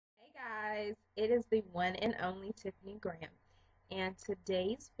guys, it is the one and only Tiffany Graham, and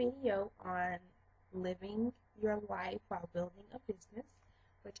today's video on living your life while building a business,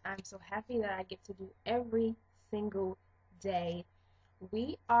 which I'm so happy that I get to do every single day.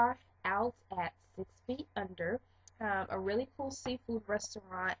 We are out at 6 Feet Under, a really cool seafood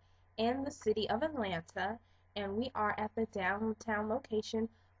restaurant in the city of Atlanta, and we are at the downtown location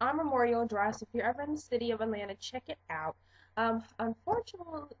on Memorial Drive. So if you're ever in the city of Atlanta, check it out.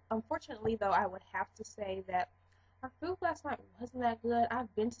 Unfortunately, though, I would have to say that our food last night wasn't that good.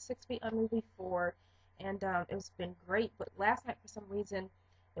 I've been to 6 Feet Under before, and it's been great. But last night, for some reason,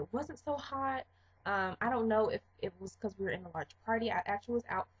 it wasn't so hot. I don't know if it was because we were in a large party. I actually was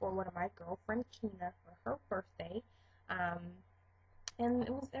out for one of my girlfriend Kina for her birthday, and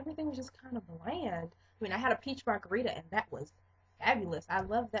everything was just kind of bland. I mean, I had a peach margarita, and that was fabulous. I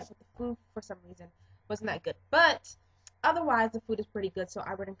love that, but the food, for some reason, wasn't that good. But otherwise, the food is pretty good, so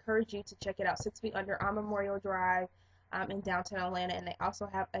I would encourage you to check it out. 6 Feet Under on Memorial Drive in downtown Atlanta, and they also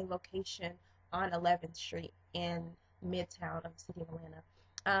have a location on 11th Street in Midtown of the city of Atlanta.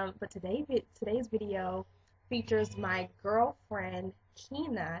 But today's video features my girlfriend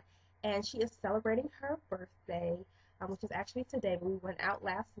Kina, and she is celebrating her birthday, which is actually today. But we went out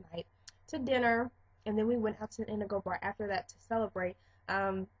last night to dinner, and then we went out to an Indigo bar after that to celebrate.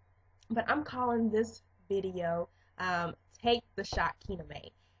 But I'm calling this video Take the Shot Kina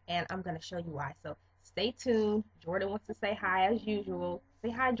made, and I'm gonna show you why. So stay tuned. Jordan wants to say hi as usual.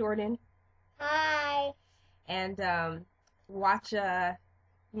 Say hi, Jordan. Hi. And watch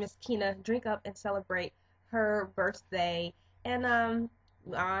Miss Kina drink up and celebrate her birthday, and on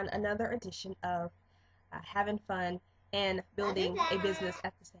another edition of having fun and building a business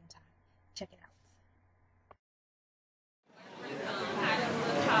at the same time. Check it out.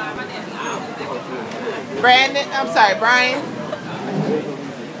 Brandon, I'm sorry, Brian.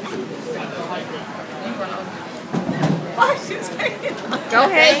 Go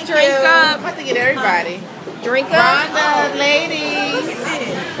ahead, drink up. I'm about to get everybody. Drink up. Rhonda, ladies.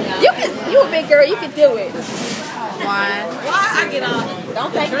 You a big girl. You can do it. One. Why I get off?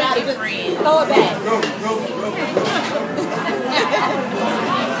 Don't take it out. Just throw it back.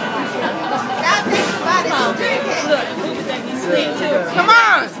 Come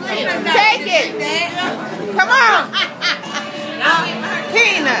on. Take it. Come on.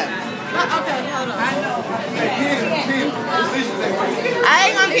 Kina. Okay, hold on. I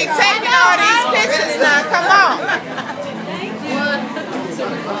ain't gonna keep taking all these pictures now. Come on.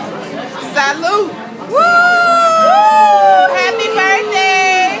 Salute. Woo! Happy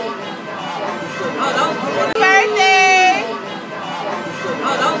birthday. Birthday.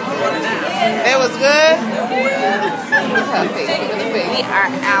 It was good. We are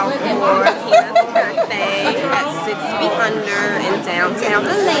out for Kina's birthday at 6 Feet Under in downtown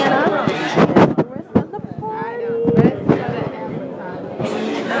Atlanta.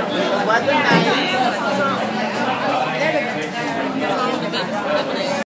 Wasn't